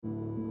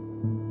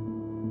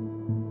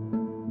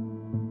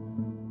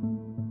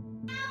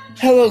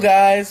Hello,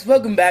 guys.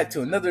 Welcome back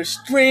to another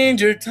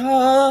Stranger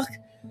Talk.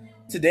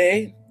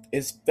 Today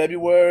is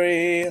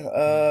February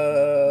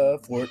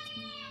 4th,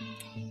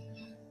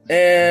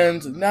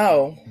 and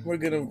now we're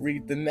gonna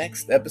read the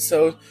next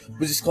episode,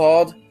 which is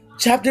called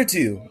Chapter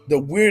 2: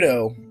 The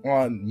Weirdo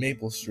on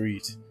Maple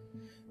Street.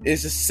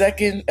 It's the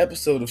second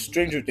episode of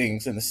Stranger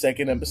Things and the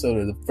second episode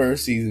of the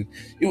first season.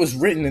 It was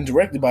written and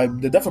directed by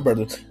the Duffer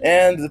Brothers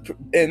and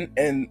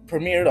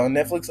premiered on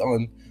Netflix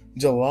on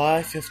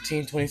July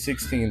 15,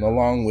 2016,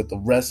 along with the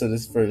rest of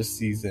this first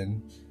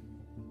season.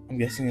 I'm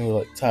guessing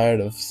you're tired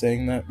of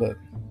saying that, but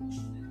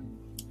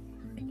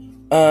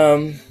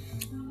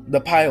the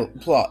pilot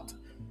plot.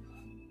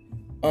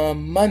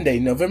 Monday,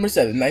 November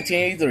 7th,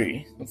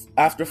 1983.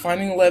 After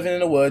finding Eleven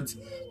in the woods,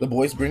 the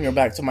boys bring her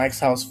back to Mike's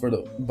house for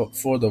the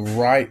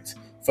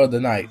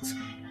night.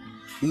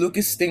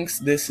 Lucas thinks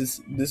this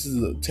is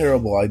a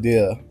terrible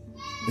idea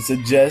and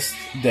suggests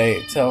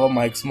they tell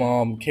Mike's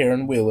mom,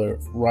 Karen Wheeler,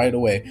 right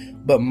away.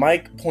 But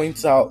Mike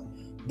points out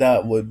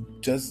that would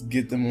just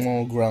get them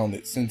all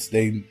grounded since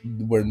they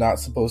were not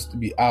supposed to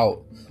be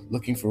out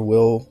looking for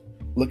Will.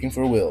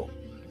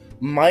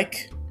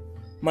 Mike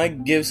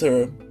gives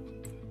her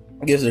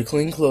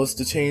clean clothes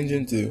to change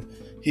into.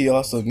 He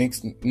also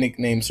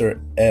nicknames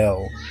her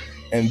Elle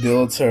and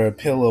builds her a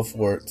pillow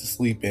fort to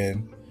sleep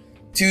in.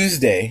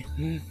 Tuesday,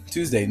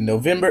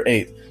 November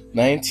 8th,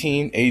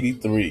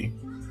 1983.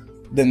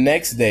 The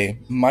next day,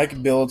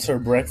 Mike brings her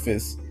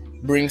breakfast.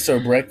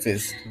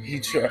 He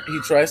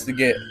tries to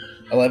get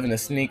Eleven to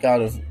sneak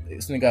out of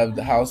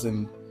the house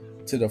and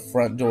to the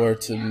front door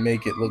to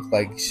make it look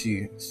like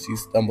she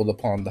stumbled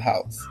upon the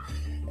house,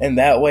 and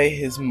that way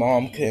his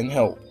mom can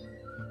help.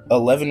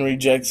 Eleven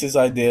rejects his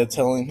idea,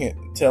 telling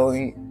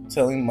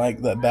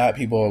Mike that bad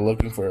people are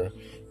looking for her,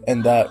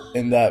 and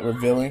that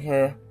revealing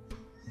her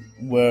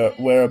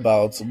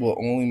whereabouts will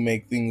only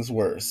make things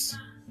worse.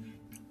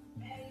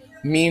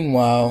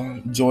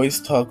 Meanwhile,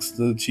 Joyce talks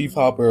to Chief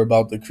Hopper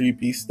about the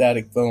creepy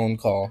static phone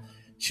call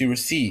she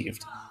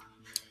received.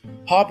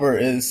 Hopper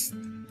is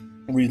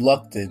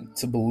reluctant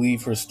to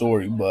believe her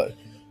story, but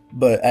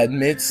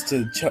admits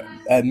to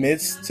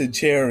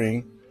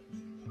cheering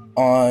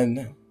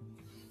on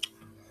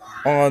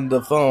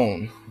the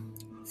phone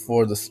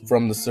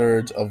from the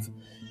surge of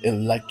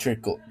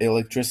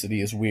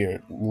electricity is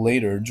weird.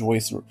 Later,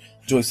 Joyce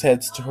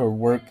heads to her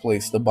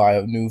workplace to buy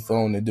a new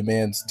phone and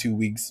demands 2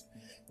 weeks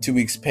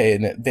pay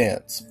in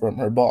advance from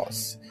her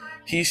boss.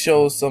 He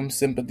shows some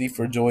sympathy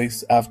for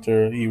Joyce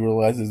after he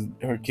realizes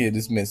her kid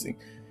is missing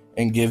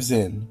and gives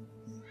in.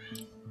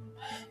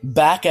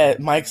 Back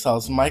at Mike's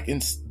house, Mike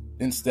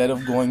instead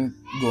of going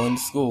to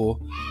school,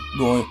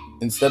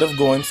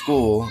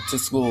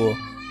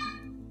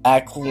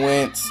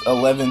 acquaints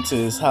Eleven to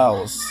his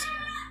house.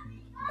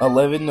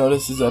 Eleven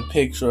notices a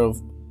picture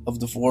of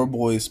the four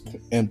boys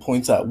and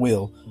points at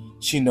Will.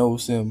 She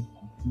knows him,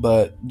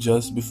 but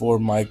just before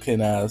Mike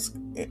can ask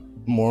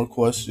more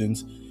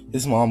questions,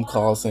 his mom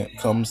comes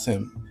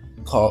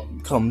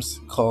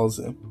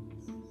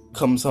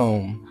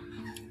home.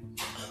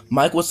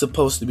 Mike was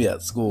supposed to be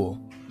at school.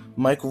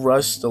 Mike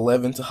rushed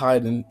Eleven to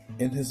hide in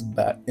his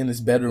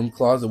bedroom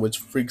closet, which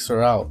freaks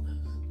her out.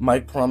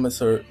 Mike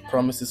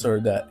promises her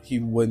that he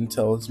wouldn't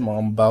tell his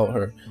mom about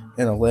her,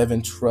 and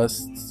Eleven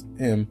trusts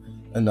him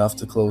enough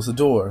to close the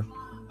door.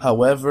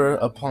 However,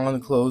 upon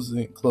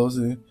closing,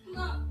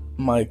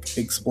 Mike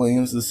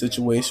explains the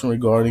situation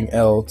regarding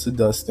Elle to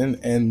Dustin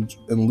and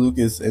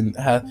Lucas, and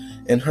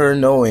her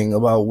knowing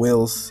about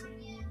Will's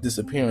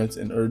disappearance,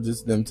 and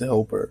urges them to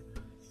help her.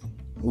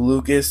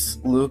 Lucas,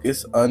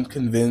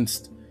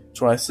 unconvinced,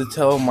 tries to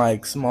tell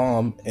Mike's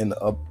mom in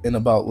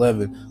about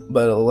Eleven,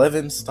 but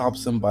Eleven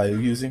stops him by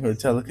using her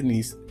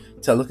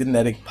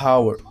telekinetic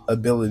power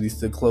abilities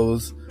to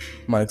close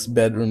Mike's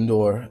bedroom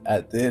door.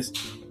 At this,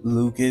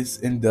 Lucas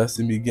and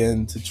Dustin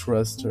begin to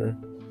trust her.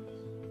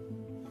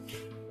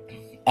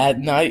 At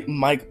night,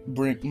 Mike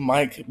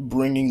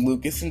bringing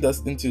Lucas and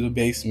Dustin to the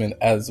basement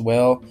as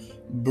well,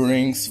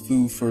 brings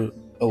food for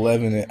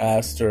Eleven and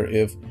asks her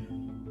if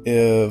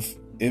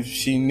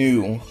she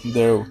knew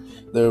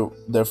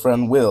their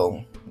friend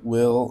Will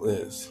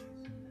is.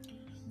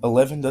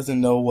 Eleven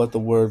doesn't know what the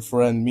word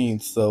friend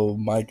means, so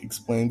Mike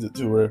explains it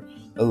to her.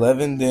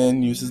 Eleven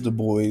then uses the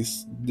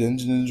boys'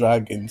 Dungeons and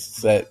Dragons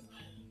set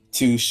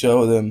to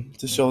show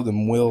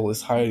them Will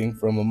is hiding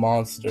from a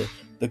monster.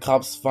 The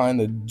cops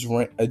find a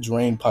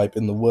drain pipe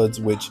in the woods,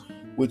 which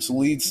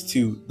leads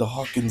to the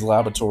Hawkins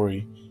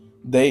laboratory.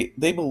 They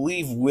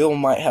believe Will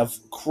might have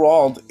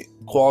crawled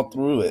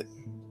through it.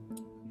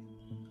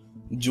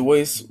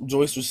 Joyce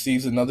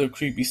receives another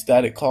creepy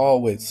static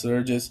call with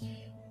surges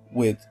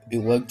with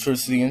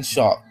electricity and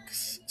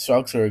shocks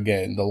her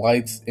again. The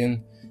lights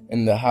in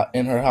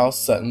her house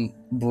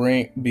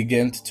suddenly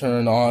begin to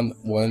turn on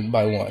one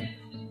by one,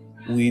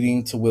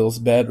 leading to Will's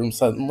bedroom.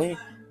 Suddenly,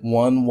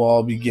 one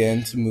wall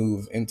began to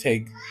move and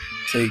take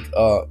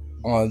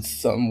on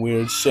some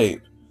weird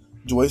shape.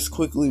 Joyce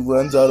quickly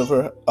runs out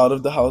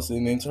of the house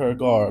and into her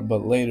car,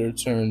 but later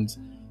turns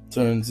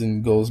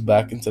and goes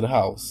back into the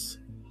house.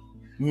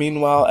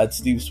 Meanwhile, at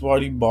Steve's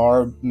party,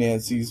 Barb,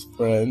 Nancy's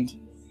friend,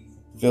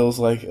 feels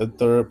like a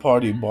third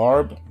party.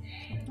 Barb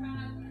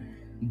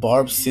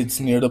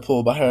sits near the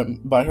pool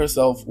by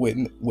herself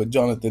with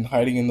Jonathan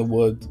hiding in the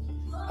woods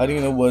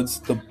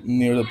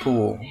near the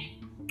pool,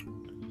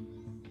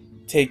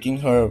 taking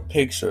her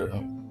picture.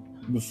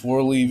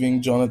 Before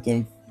leaving,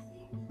 Jonathan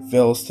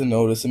fails to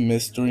notice a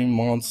mystery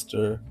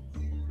monster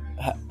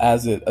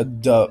as it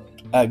abducts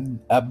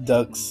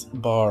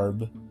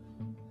Barb.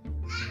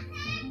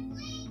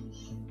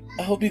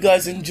 I hope you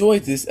guys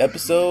enjoyed this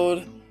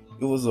episode.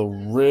 It was a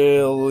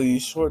really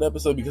short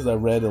episode because I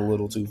read a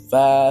little too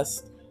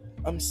fast.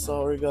 I'm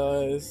sorry,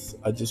 guys.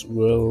 I just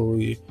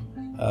really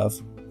have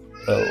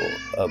a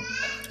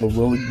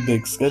really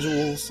big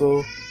schedule.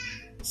 So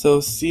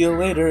see you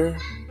later.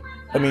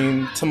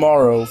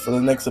 Tomorrow for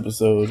the next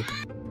episode.